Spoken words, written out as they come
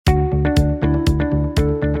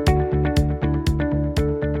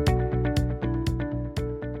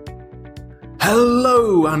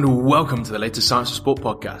Hello and welcome to the latest Science for Sport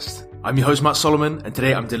podcast. I'm your host Matt Solomon, and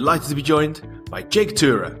today I'm delighted to be joined by Jake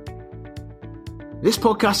Tura. This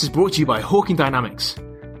podcast is brought to you by Hawking Dynamics,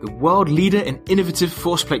 the world leader in innovative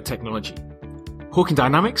force plate technology. Hawking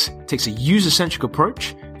Dynamics takes a user-centric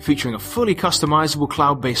approach, featuring a fully customizable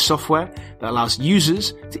cloud-based software that allows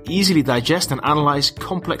users to easily digest and analyze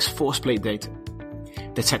complex force plate data.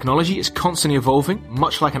 The technology is constantly evolving,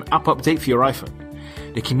 much like an app update for your iPhone.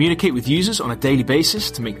 They communicate with users on a daily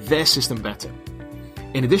basis to make their system better.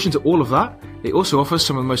 In addition to all of that, they also offer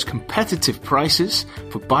some of the most competitive prices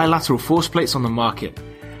for bilateral force plates on the market,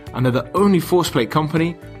 and they're the only force plate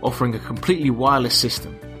company offering a completely wireless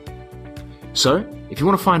system. So, if you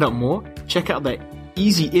want to find out more, check out their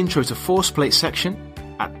easy intro to force plate section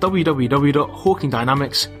at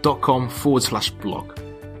www.hawkingdynamics.com/blog.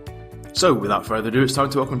 So, without further ado, it's time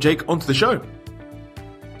to welcome Jake onto the show.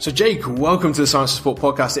 So, Jake, welcome to the Science for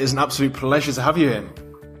Sport podcast. It is an absolute pleasure to have you here.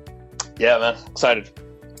 Yeah, man. Excited.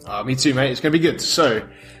 Me too, mate. It's going to be good. So,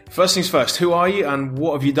 first things first, who are you and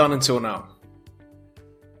what have you done until now?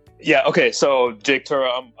 Yeah, okay. So, Jake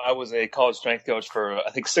Tura, I was a college strength coach for, I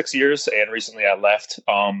think, 6 years, and recently I left.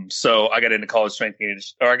 So, I got into strength and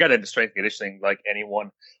conditioning like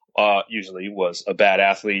anyone. Usually was a bad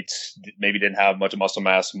athlete, maybe didn't have much muscle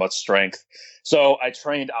mass, much strength. So I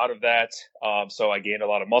trained out of that. So I gained a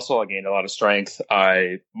lot of muscle, I gained a lot of strength.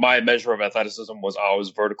 My measure of athleticism was always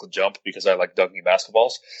vertical jump because I like dunking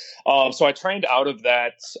basketballs. So I trained out of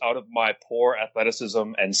that, out of my poor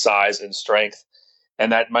athleticism and size and strength.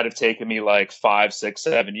 And that might have taken me like 5, 6,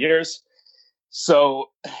 7 years.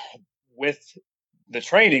 So with the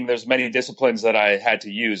training, there's many disciplines that I had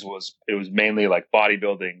to use. It was mainly like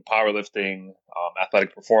bodybuilding, powerlifting,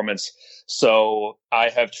 athletic performance. So I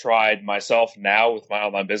have tried myself now with my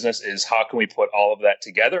online business is how can we put all of that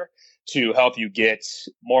together to help you get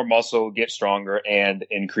more muscle, get stronger, and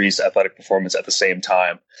increase athletic performance at the same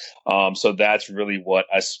time. So that's really what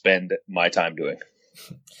I spend my time doing.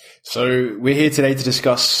 So we're here today to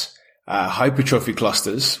discuss hypertrophy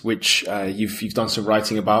clusters, which you've done some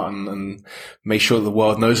writing about and make sure the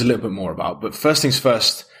world knows a little bit more about. But first things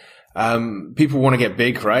first, people want to get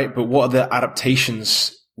big, right? But what are the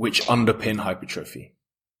adaptations which underpin hypertrophy?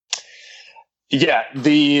 Yeah,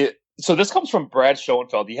 so this comes from Brad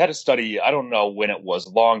Schoenfeld. He had a study, I don't know when it was,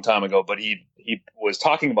 a long time ago, but he was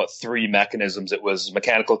talking about 3 mechanisms. It was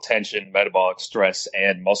mechanical tension, metabolic stress,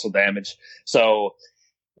 and muscle damage. So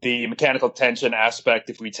the mechanical tension aspect,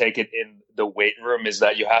 if we take it in the weight room, is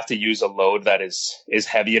that you have to use a load that is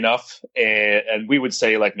heavy enough. And we would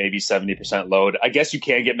say like maybe 70% load. I guess you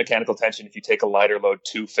can get mechanical tension if you take a lighter load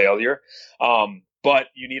to failure. But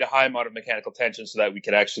you need a high amount of mechanical tension so that we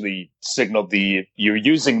can actually signal you're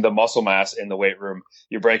using the muscle mass in the weight room.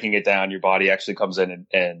 You're breaking it down. Your body actually comes in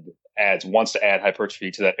and wants to add hypertrophy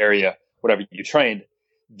to that area, whatever you trained.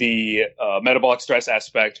 The metabolic stress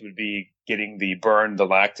aspect would be getting the burn, the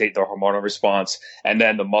lactate, the hormonal response, and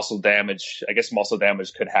then the muscle damage. I guess muscle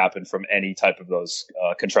damage could happen from any type of those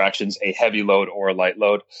contractions, a heavy load or a light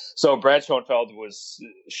load. So Brad Schoenfeld was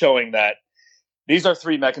showing that these are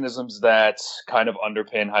 3 mechanisms that kind of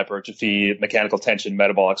underpin hypertrophy: mechanical tension,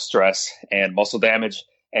 metabolic stress, and muscle damage,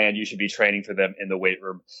 and you should be training for them in the weight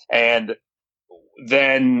room. And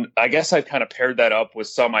then I guess I've kind of paired that up with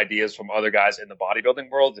some ideas from other guys in the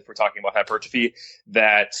bodybuilding world, if we're talking about hypertrophy,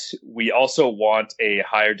 that we also want a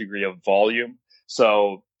higher degree of volume.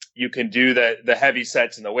 So you can do the heavy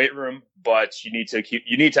sets in the weight room, but you need to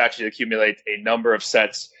actually accumulate a number of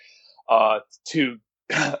sets to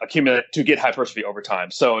get hypertrophy over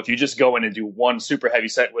time. So if you just go in and do one super heavy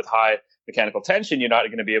set with high mechanical tension, you're not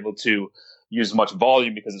going to be able to use much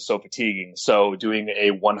volume because it's so fatiguing. So doing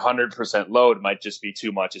a 100% load might just be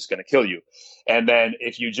too much. It's going to kill you. And then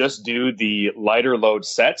if you just do the lighter load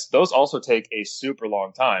sets, those also take a super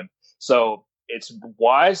long time. So it's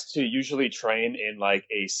wise to usually train in like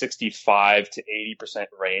a 65 to 80%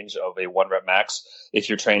 range of a 1 rep max if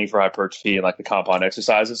you're training for hypertrophy and like the compound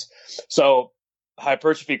exercises. So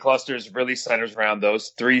hypertrophy clusters really centers around those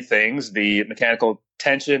 3 things: the mechanical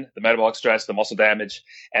tension, the metabolic stress, the muscle damage,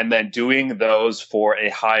 and then doing those for a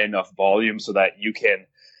high enough volume so that you can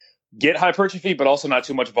get hypertrophy, but also not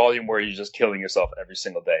too much volume where you're just killing yourself every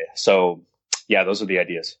single day. So yeah, those are the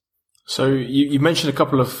ideas. So you mentioned a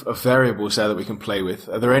couple of variables there that we can play with.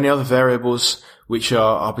 Are there any other variables which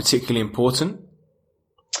are particularly important?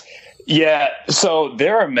 Yeah, so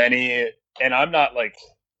there are many, and I'm not like,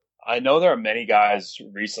 I know there are many guys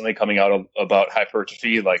recently coming out about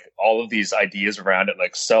hypertrophy, like all of these ideas around it,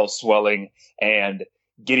 like cell swelling and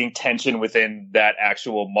getting tension within that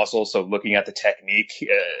actual muscle. So looking at the technique,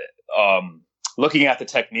 looking at the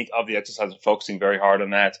technique of the exercise and focusing very hard on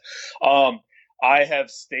that. I have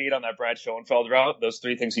stayed on that Brad Schoenfeld route, those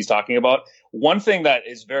three things he's talking about. One thing that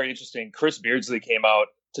is very interesting, Chris Beardsley came out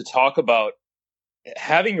to talk about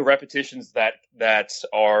having repetitions that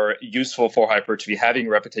are useful for hypertrophy, having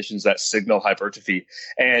repetitions that signal hypertrophy.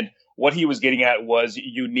 And what he was getting at was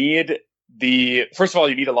first of all,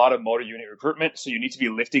 you need a lot of motor unit recruitment. So you need to be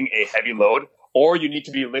lifting a heavy load, or you need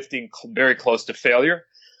to be lifting very close to failure.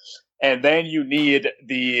 And then you need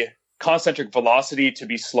the concentric velocity to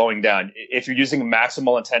be slowing down. If you're using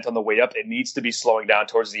maximal intent on the way up, it needs to be slowing down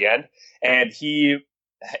towards the end. And he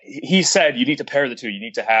said you need to pair the two. You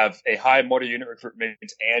need to have a high motor unit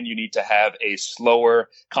recruitment and you need to have a slower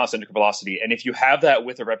concentric velocity. And if you have that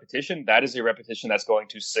with a repetition, that is a repetition that's going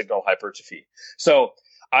to signal hypertrophy. So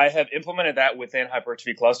I have implemented that within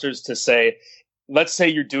hypertrophy clusters to say, let's say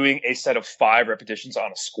you're doing a set of 5 repetitions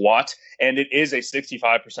on a squat and it is a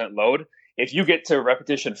 65% load. If you get to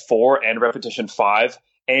repetition 4 and repetition 5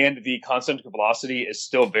 and the concentric velocity is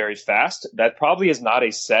still very fast, that probably is not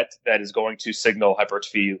a set that is going to signal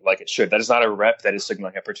hypertrophy like it should. That is not a rep that is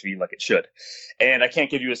signaling hypertrophy like it should. And I can't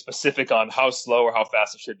give you a specific on how slow or how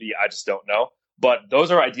fast it should be. I just don't know. But those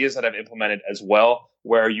are ideas that I've implemented as well,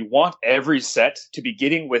 where you want every set to be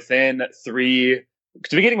getting within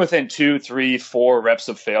 2, 3, 4 reps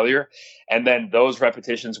of failure. And then those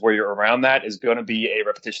repetitions where you're around that is going to be a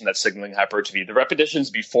repetition that's signaling hypertrophy. The repetitions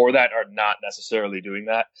before that are not necessarily doing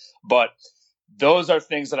that, but those are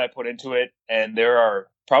things that I put into it. And there are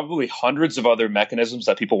probably hundreds of other mechanisms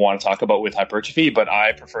that people want to talk about with hypertrophy, but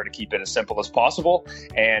I prefer to keep it as simple as possible.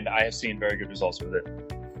 And I have seen very good results with it.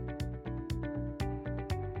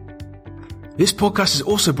 This podcast is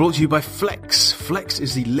also brought to you by Flex. Flex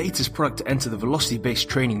is the latest product to enter the velocity-based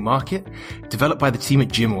training market, developed by the team at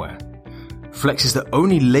Gymware. Flex is the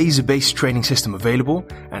only laser-based training system available,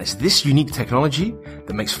 and it's this unique technology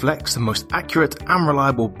that makes Flex the most accurate and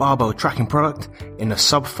reliable barbell tracking product in the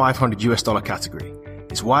sub $500 category.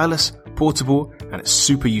 It's wireless, portable, and it's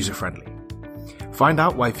super user-friendly. Find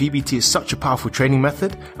out why VBT is such a powerful training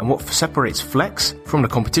method and what separates Flex from the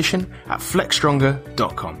competition at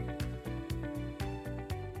flexstronger.com.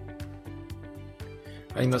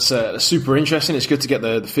 I think that's super interesting. It's good to get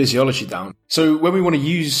the physiology down. So when we want to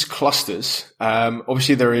use clusters,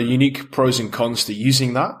 obviously there are unique pros and cons to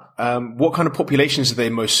using that. What kind of populations are they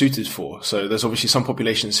most suited for? So there's obviously some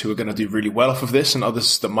populations who are going to do really well off of this and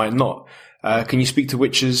others that might not. Can you speak to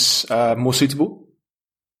which is more suitable?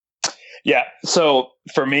 Yeah. So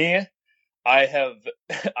for me, I have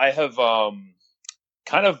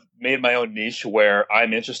kind of made my own niche where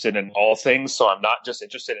I'm interested in all things. So I'm not just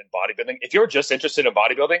interested in bodybuilding. If you're just interested in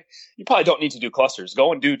bodybuilding, you probably don't need to do clusters.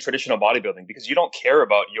 Go and do traditional bodybuilding because you don't care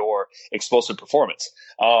about your explosive performance.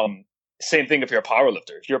 Same thing if you're a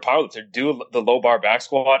powerlifter. If you're a powerlifter, do the low bar back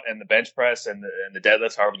squat and the bench press and the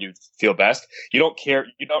deadlift, however you feel best. You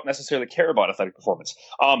don't necessarily care about athletic performance.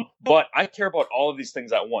 But I care about all of these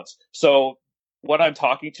things at once. So what I'm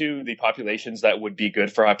talking to, the populations that would be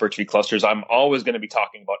good for hypertrophy clusters, I'm always going to be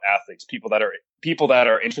talking about athletes, people that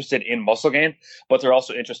are interested in muscle gain, but they're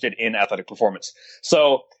also interested in athletic performance.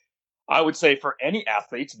 So I would say for any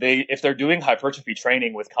athlete, if they're doing hypertrophy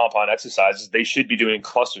training with compound exercises, they should be doing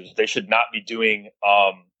clusters. They should not be doing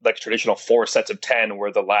like traditional 4 sets of 10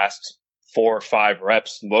 where the last 4 or 5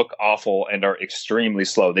 reps look awful and are extremely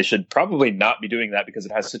slow. They should probably not be doing that because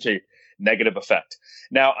it has such a negative effect.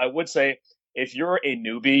 Now, I would say, if you're a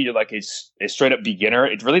newbie, you're like a straight up beginner,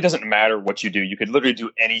 it really doesn't matter what you do. You could literally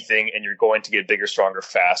do anything and you're going to get bigger, stronger,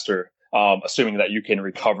 faster, assuming that you can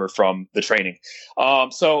recover from the training.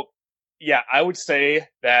 So yeah, I would say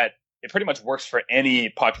that it pretty much works for any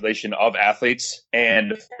population of athletes,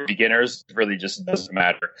 and for beginners, it really just doesn't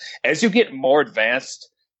matter. As you get more advanced,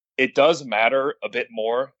 it does matter a bit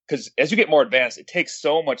more because as you get more advanced, it takes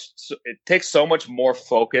so much more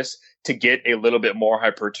focus to get a little bit more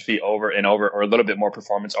hypertrophy over and over, or a little bit more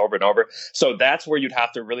performance over and over. So that's where you'd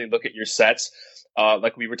have to really look at your sets.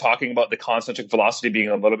 Like we were talking about the concentric velocity being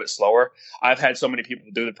a little bit slower. I've had so many people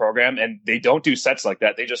do the program and they don't do sets like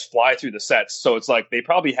that. They just fly through the sets. So it's like they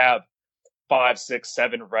probably have 5, 6,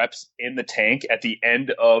 7 reps in the tank at the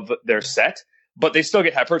end of their set, but they still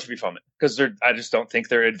get hypertrophy from it because I just don't think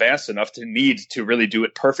they're advanced enough to need to really do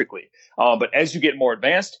it perfectly. But as you get more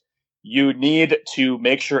advanced, you need to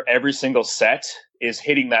make sure every single set is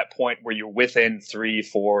hitting that point where you're within 2,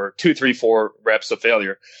 3, 4 reps of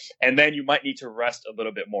failure. And then you might need to rest a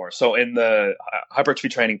little bit more. So in the hypertrophy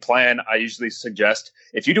training plan, I usually suggest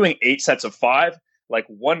if you're doing 8 sets of 5, like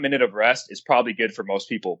 1 minute of rest is probably good for most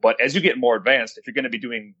people. But as you get more advanced, if you're going to be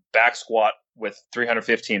doing back squat with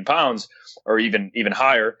 315 pounds or even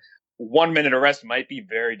higher, 1 minute of rest might be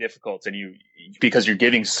very difficult because you're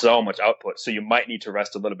giving so much output. So you might need to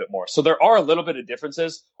rest a little bit more. So there are a little bit of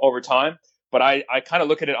differences over time, but I kind of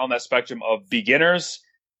look at it on that spectrum of beginners,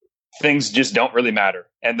 things just don't really matter.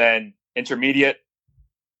 And then intermediate,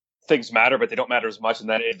 things matter, but they don't matter as much. And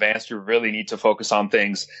then advanced, you really need to focus on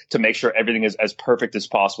things to make sure everything is as perfect as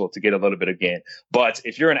possible to get a little bit of gain. But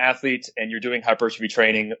if you're an athlete and you're doing hypertrophy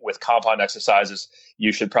training with compound exercises,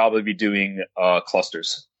 you should probably be doing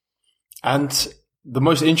clusters. And the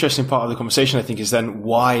most interesting part of the conversation, I think, is then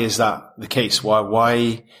why is that the case?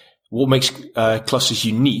 What makes clusters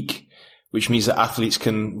unique, which means that athletes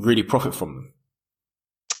can really profit from them?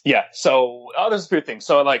 Yeah. So there's a few things.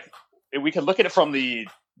 So like we can look at it from the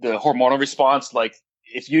hormonal response. Like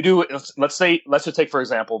if you do, let's just take, for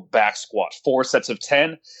example, back squat, 4 sets of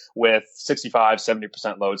 10 with 65,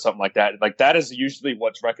 70% load, something like that. Like that is usually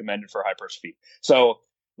what's recommended for hypertrophy. So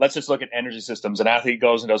let's just look at energy systems. An athlete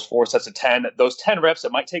goes and does 4 sets of 10. Those 10 reps,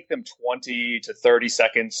 it might take them 20 to 30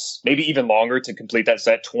 seconds, maybe even longer to complete that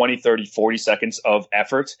set, 20, 30, 40 seconds of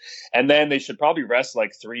effort. And then they should probably rest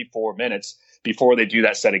like 3-4 minutes before they do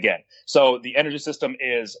that set again. So the energy system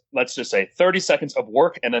is, let's just say 30 seconds of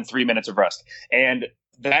work and then 3 minutes of rest. And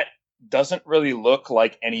that doesn't really look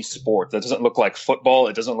like any sport. That doesn't look like football.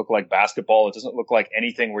 It doesn't look like basketball. It doesn't look like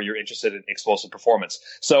anything where you're interested in explosive performance.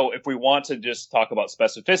 So if we want to just talk about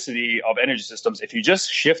specificity of energy systems, if you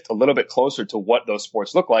just shift a little bit closer to what those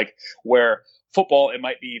sports look like, where football, it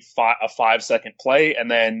might be a 5-second play and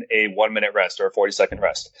then a 1 minute rest or a 40-second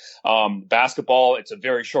rest. Basketball, it's a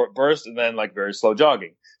very short burst and then like very slow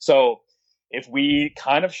jogging. So if we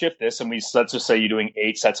kind of shift this and let's just say you're doing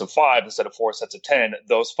 8 sets of 5 instead of 4 sets of 10,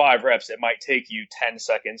 those 5 reps, it might take you 10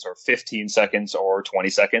 seconds or 15 seconds or 20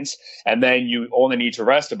 seconds. And then you only need to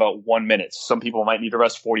rest about 1 minute. Some people might need to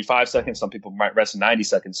rest 45 seconds. Some people might rest 90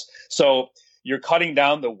 seconds. So you're cutting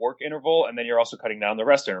down the work interval and then you're also cutting down the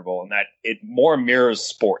rest interval, and that it more mirrors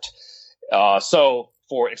sport. So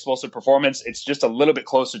for explosive performance, it's just a little bit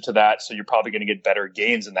closer to that. So you're probably going to get better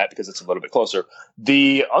gains in that because it's a little bit closer.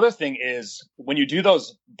 The other thing is when you do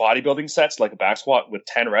those bodybuilding sets, like a back squat with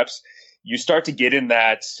 10 reps, you start to get in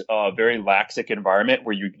that very lactic environment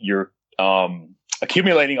where you're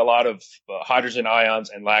accumulating a lot of hydrogen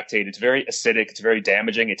ions and lactate. It's very acidic. It's very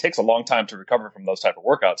damaging. It takes a long time to recover from those type of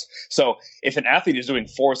workouts. So if an athlete is doing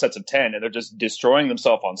 4 sets of 10 and they're just destroying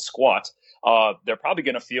themselves on squat, they're probably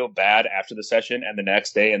going to feel bad after the session, and the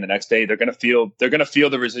next day and the next day, they're going to feel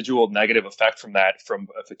the residual negative effect from that from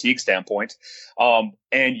a fatigue standpoint.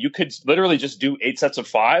 And you could literally just do 8 sets of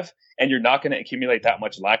 5 and you're not going to accumulate that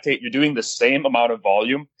much lactate. You're doing the same amount of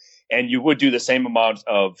volume. And you would do the same amount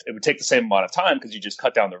it would take the same amount of time because you just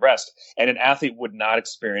cut down the rest. And an athlete would not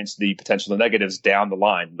experience the potential negatives down the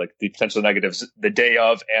line, like the potential negatives the day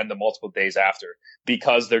of and the multiple days after,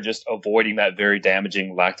 because they're just avoiding that very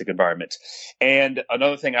damaging lactic environment. And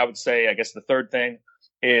another thing I would say, I guess the third thing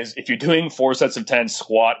is if you're doing 4 sets of 10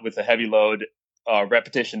 squat with a heavy load,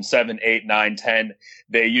 repetition 7, 8, 9, 10,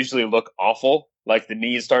 they usually look awful. Like the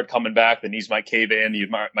knees start coming back, the knees might cave in, you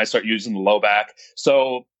might start using the low back.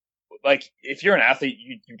 So like if you're an athlete,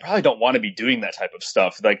 you probably don't want to be doing that type of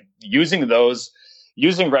stuff. Like using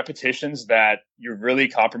repetitions that you're really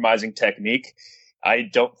compromising technique. I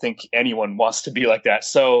don't think anyone wants to be like that.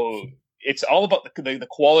 So it's all about the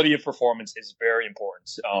quality of performance is very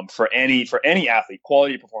important. For any athlete,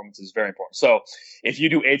 quality of performance is very important. So if you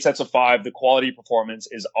do 8 sets of 5, the quality of performance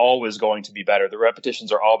is always going to be better. The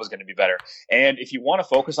repetitions are always going to be better. And if you want to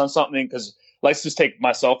focus on something, because let's just take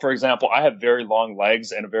myself, for example, I have very long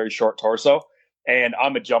legs and a very short torso, and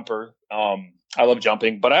I'm a jumper. I love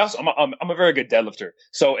jumping, but I'm a very good deadlifter.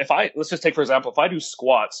 So let's just take, for example, if I do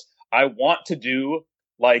squats, I want to do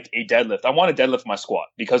like a deadlift. I want to deadlift my squat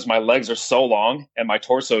because my legs are so long and my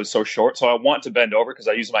torso is so short. So I want to bend over because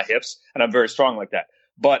I use my hips and I'm very strong like that.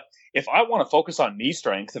 But if I want to focus on knee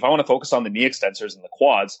strength, if I want to focus on the knee extensors and the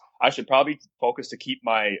quads, I should probably focus to keep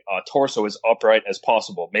my torso as upright as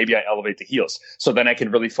possible. Maybe I elevate the heels. So then I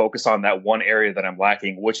can really focus on that one area that I'm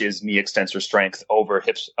lacking, which is knee extensor strength over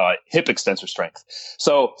hip extensor strength.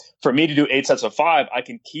 So for me to do 8 sets of 5, I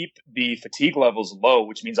can keep the fatigue levels low,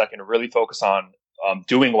 which means I can really focus on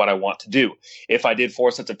doing what I want to do. If I did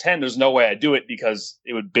 4 sets of 10, there's no way I'd do it because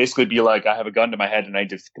it would basically be like I have a gun to my head and I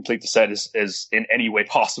just complete the set as in any way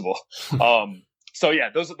possible. So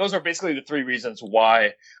yeah, those are basically the 3 reasons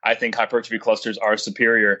why I think hypertrophy clusters are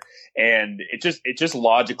superior, and it just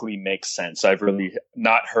logically makes sense. I've really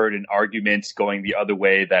not heard an argument going the other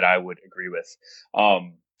way that I would agree with.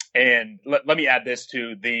 And let me add this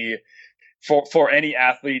to for any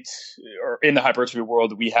athlete or in the hypertrophy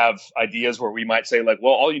world, we have ideas where we might say like,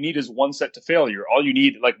 well, all you need is one set to failure. All you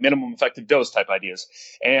need like minimum effective dose type ideas.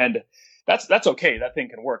 And that's okay. That thing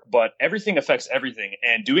can work, but everything affects everything.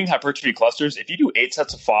 And doing hypertrophy clusters, if you do 8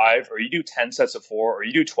 sets of 5 or you do 10 sets of 4 or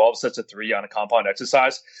you do 12 sets of 3 on a compound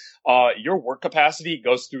exercise, your work capacity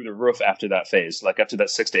goes through the roof after that phase, like after that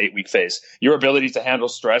 6 to 8 week phase. Your ability to handle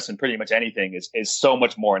stress and pretty much anything is so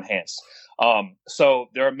much more enhanced. So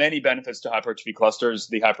there are many benefits to hypertrophy clusters,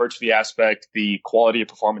 the hypertrophy aspect, the quality of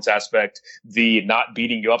performance aspect, the not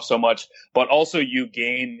beating you up so much, but also you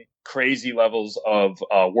gain crazy levels of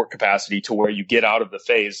work capacity to where you get out of the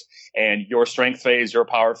phase and your strength phase, your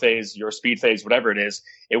power phase, your speed phase, whatever it is,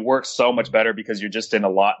 it works so much better because you're just in a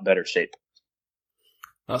lot better shape.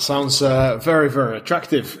 That sounds very, very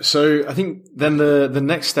attractive. So I think then the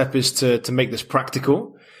next step is to make this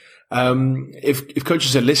practical. If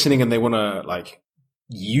coaches are listening and they want to like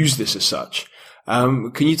use this as such,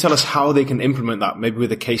 can you tell us how they can implement that, maybe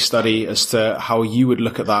with a case study as to how you would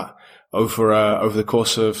look at that over the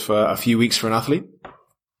course of a few weeks for an athlete?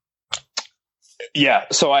 Yeah.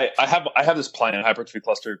 So I have this plan, a hypertrophy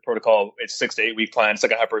cluster protocol. It's 6 to 8 week plan. It's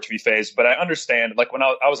like a hypertrophy phase, but I understand like when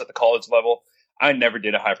I was at the college level, I never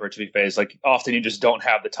did a hypertrophy phase. Like often you just don't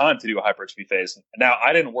have the time to do a hypertrophy phase. Now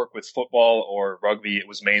I didn't work with football or rugby. It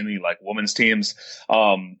was mainly like women's teams.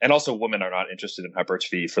 And also women are not interested in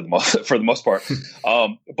hypertrophy for the most part.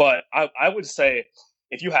 But I would say,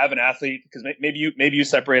 if you have an athlete, because maybe you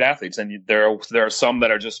separate athletes, and there are some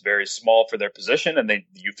that are just very small for their position, and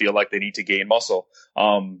you feel like they need to gain muscle.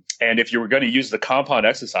 And if you were going to use the compound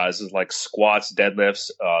exercises like squats, deadlifts,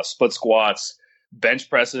 split squats, bench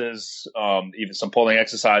presses, even some pulling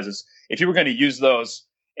exercises, if you were going to use those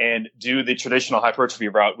and do the traditional hypertrophy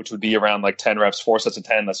route, which would be around like 10 reps, 4 sets of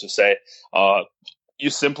 10, let's just say, you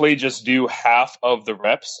simply just do half of the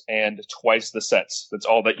reps and twice the sets. That's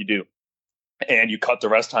all that you do. And you cut the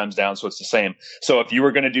rest times down so it's the same. So if you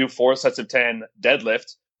were going to do 4 sets of 10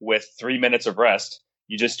 deadlift with 3 minutes of rest,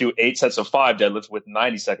 you just do 8 sets of 5 deadlift with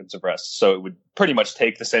 90 seconds of rest. So it would pretty much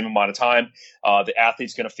take the same amount of time. The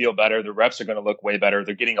athlete's going to feel better. The reps are going to look way better.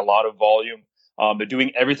 They're getting a lot of volume. They're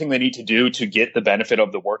doing everything they need to do to get the benefit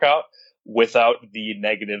of the workout without the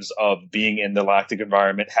negatives of being in the lactic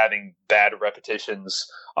environment, having bad repetitions,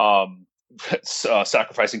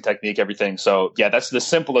 sacrificing technique, everything. So yeah, that's the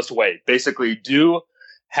simplest way. Basically do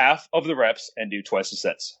half of the reps and do twice the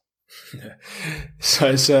sets.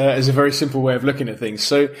 So it's a very simple way of looking at things.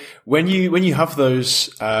 So when you have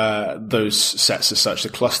those sets as such, the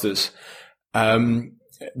clusters,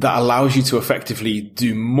 that allows you to effectively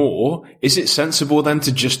do more, is it sensible then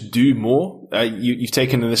to just do more? You've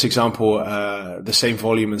taken in this example, the same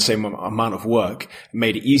volume and same amount of work,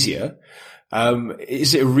 made it easier.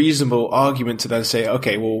 Is it a reasonable argument to then say,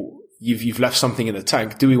 okay, well, you've left something in the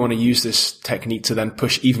tank. Do we want to use this technique to then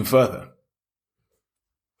push even further?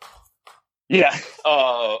 Yeah.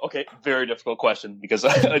 Okay. Very difficult question because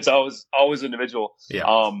it's always individual.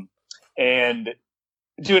 Yeah. And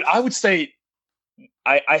dude, I would say,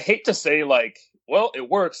 I hate to say like, well, it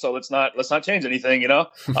works, so let's not change anything,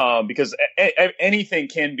 because anything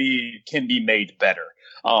can be made better.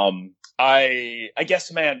 I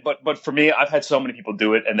guess, man, but for me, I've had so many people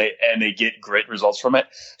do it and they get great results from it.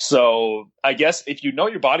 So I guess if you know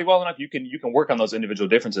your body well enough, you can work on those individual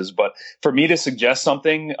differences. But for me to suggest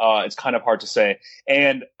something, it's kind of hard to say.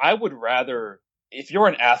 And I would rather, if you're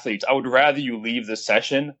an athlete, I would rather you leave the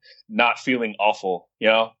session not feeling awful,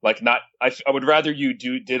 I would rather you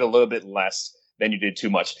did a little bit less than you did too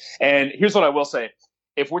much. And here's what I will say.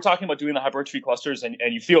 If we're talking about doing the hypertrophy clusters and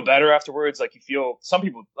you feel better afterwards, like some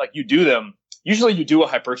people, like you do them, usually you do a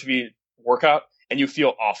hypertrophy workout and you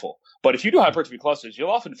feel awful. But if you do hypertrophy clusters, you'll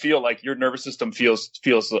often feel like your nervous system feels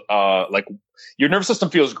like your nervous system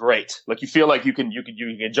feels great. Like you feel like you can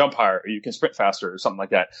jump higher or you can sprint faster or something like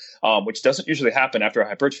that, which doesn't usually happen after a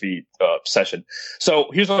hypertrophy session. So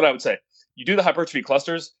here's what I would say. You do the hypertrophy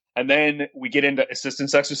clusters, and then we get into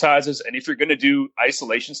assistance exercises. And if you're going to do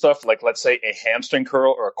isolation stuff, like let's say a hamstring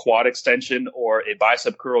curl or a quad extension or a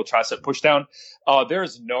bicep curl, tricep push down, there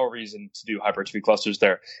is no reason to do hypertrophy clusters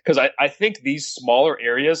there. Because I think these smaller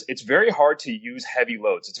areas, it's very hard to use heavy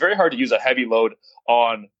loads. It's very hard to use a heavy load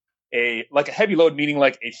on a heavy load, meaning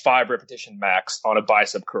like a 5 repetition max on a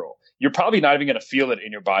bicep curl. You're probably not even going to feel it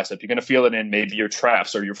in your bicep. You're going to feel it in maybe your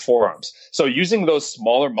traps or your forearms. So using those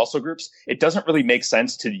smaller muscle groups, it doesn't really make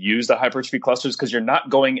sense to use the hypertrophy clusters because you're not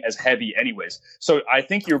going as heavy anyways. So I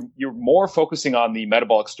think you're more focusing on the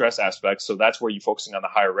metabolic stress aspect. So that's where you're focusing on the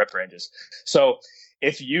higher rep ranges. So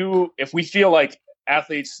if we feel like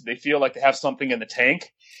athletes, they feel like they have something in the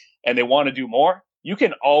tank and they want to do more, you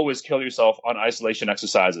can always kill yourself on isolation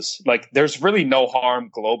exercises. Like, there's really no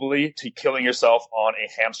harm globally to killing yourself on a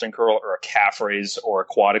hamstring curl or a calf raise or a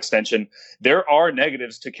quad extension. There are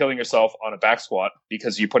negatives to killing yourself on a back squat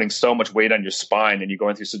because you're putting so much weight on your spine and you're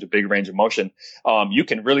going through such a big range of motion. You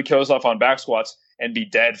can really kill yourself on back squats and be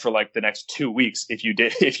dead for like the next 2 weeks if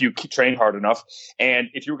you train hard enough. And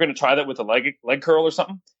if you were going to try that with a leg curl or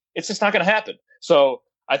something, it's just not going to happen. So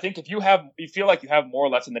I think if you feel like you have more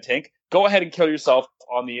left in the tank, go ahead and kill yourself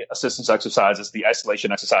on the assistance exercises, the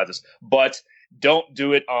isolation exercises, but don't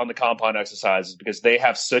do it on the compound exercises because they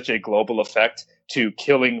have such a global effect to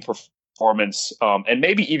killing performance and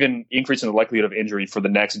maybe even increasing the likelihood of injury for the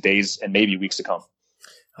next days and maybe weeks to come.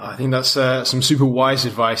 I think that's some super wise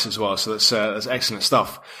advice as well. So that's excellent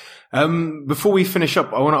stuff. Before we finish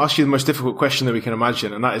up, I want to ask you the most difficult question that we can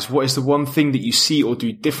imagine, and that is, what is the one thing that you see or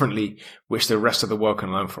do differently which the rest of the world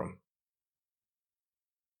can learn from?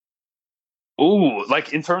 Ooh,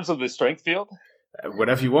 like in terms of the strength field?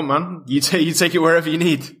 Whatever you want, man. You take it wherever you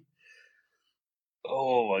need.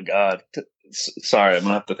 Oh my God. Sorry, I'm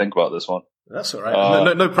going to have to think about this one. That's all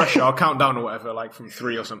right. No pressure. I'll count down or whatever, like from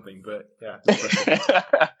 3 or something, but yeah. No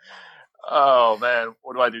pressure. Oh man,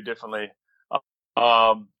 what do I do differently?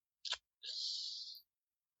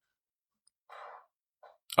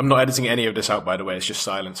 I'm not editing any of this out, by the way. It's just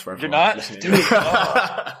silence for everyone. You're not?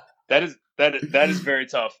 Dude, that is very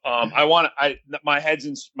tough. My head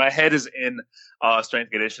is in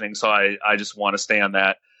strength conditioning, so I just want to stay on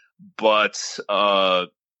that. But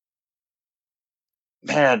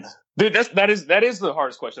man, dude, that is the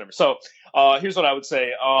hardest question ever. So here's what I would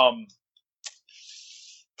say.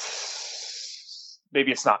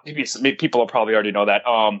 Maybe it's not. Maybe people will probably already know that.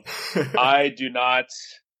 I do not.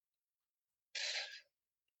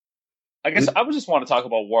 I guess I would just want to talk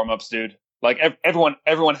about warm-ups, dude. Like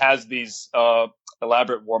everyone has these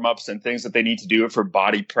elaborate warm-ups and things that they need to do for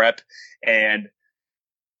body prep, and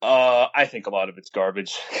I think a lot of it's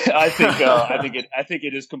garbage. I think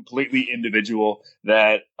it is completely individual.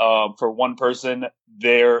 That for one person,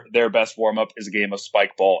 their best warm up is a game of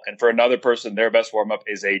spike ball, and for another person, their best warm up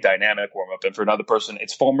is a dynamic warm up, and for another person,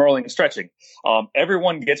 it's foam rolling and stretching.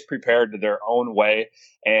 Everyone gets prepared to their own way,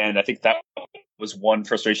 and I think that was one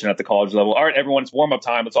frustration at the college level. All right, everyone, it's warm up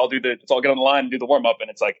time. Let's all get on the line and do the warm up, and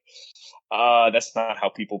it's like. That's not how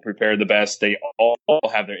people prepare the best. They all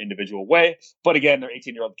have their individual way. But again, they're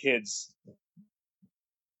 18-year-old kids.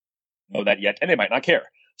 Know that yet, and they might not care.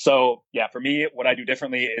 So yeah, for me, what I do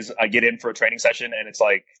differently is I get in for a training session, and it's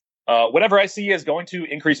like whatever I see is going to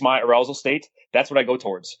increase my arousal state. That's what I go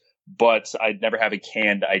towards. But I never have a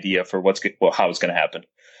canned idea for how it's going to happen.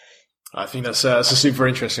 I think that's a super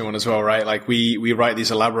interesting one as well, right? Like we write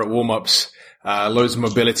these elaborate warm-ups, loads of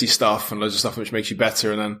mobility stuff and loads of stuff which makes you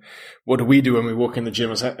better. And then what do we do when we walk in the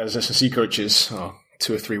gym as S&C coaches?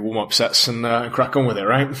 2 or 3 warm-up sets and crack on with it,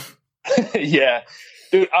 right? Yeah,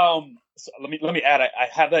 dude. So let me add. I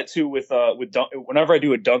have that too with whenever I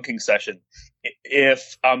do a dunking session.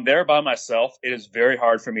 If I'm there by myself, it is very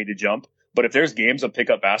hard for me to jump. But if there's games of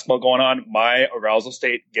pickup basketball going on, my arousal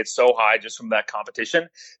state gets so high just from that competition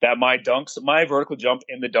that my vertical jump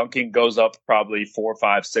in the dunking goes up probably 4,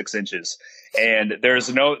 5, 6 inches. And there's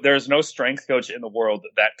no strength coach in the world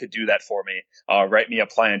that could do that for me. Write me a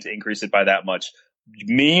plan to increase it by that much.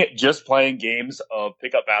 Me just playing games of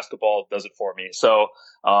pickup basketball does it for me. So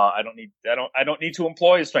I don't need to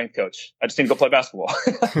employ a strength coach. I just need to go play basketball.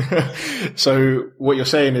 So what you're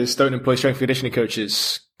saying is, don't employ strength conditioning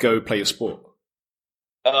coaches. Go play your sport.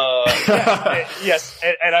 Yes,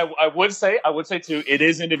 and I would say too, it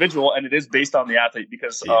is individual and it is based on the athlete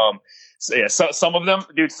because some of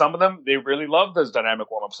them, they really love those dynamic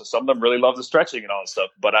warm-ups. So some of them really love the stretching and all that stuff.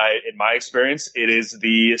 But in my experience, it is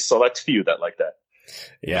the select few that like that.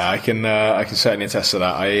 Yeah, I can certainly attest to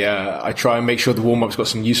that. I try and make sure the warm-up's got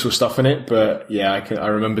some useful stuff in it, but yeah, I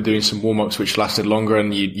remember doing some warm-ups which lasted longer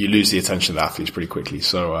and you lose the attention of the athletes pretty quickly.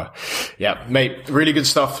 So, yeah, mate, really good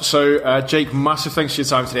stuff. So, Jake, massive thanks for your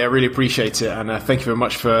time today. I really appreciate it. And, thank you very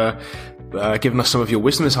much for, giving us some of your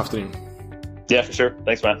wisdom this afternoon. Yeah, for sure.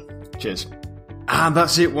 Thanks, man. Cheers. And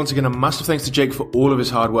that's it. Once again, a massive thanks to Jake for all of his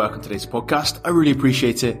hard work on today's podcast. I really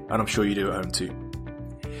appreciate it. And I'm sure you do at home too.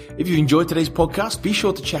 If you enjoyed today's podcast, be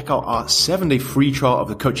sure to check out our 7-day free trial of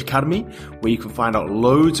the Coach Academy, where you can find out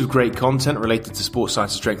loads of great content related to sports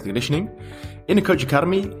science and strength and conditioning. In the Coach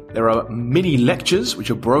Academy, there are mini lectures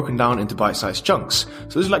which are broken down into bite-sized chunks.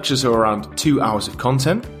 So those lectures are around 2 hours of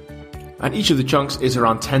content, and each of the chunks is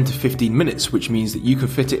around 10 to 15 minutes, which means that you can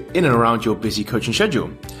fit it in and around your busy coaching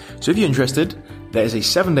schedule. So if you're interested, there is a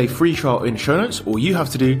 7-day free trial in the show notes. All you have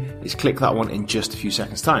to do is click that one in just a few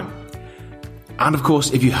seconds' time. And of course,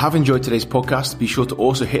 if you have enjoyed today's podcast, be sure to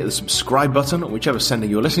also hit the subscribe button on whichever sender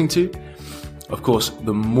you're listening to. Of course,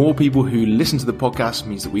 the more people who listen to the podcast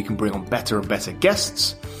means that we can bring on better and better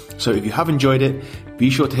guests. So if you have enjoyed it, be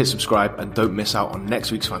sure to hit subscribe and don't miss out on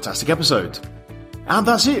next week's fantastic episode. And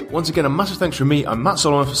that's it. Once again, a massive thanks from me. I'm Matt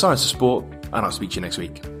Solomon for Science of Sport, and I'll speak to you next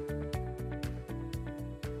week.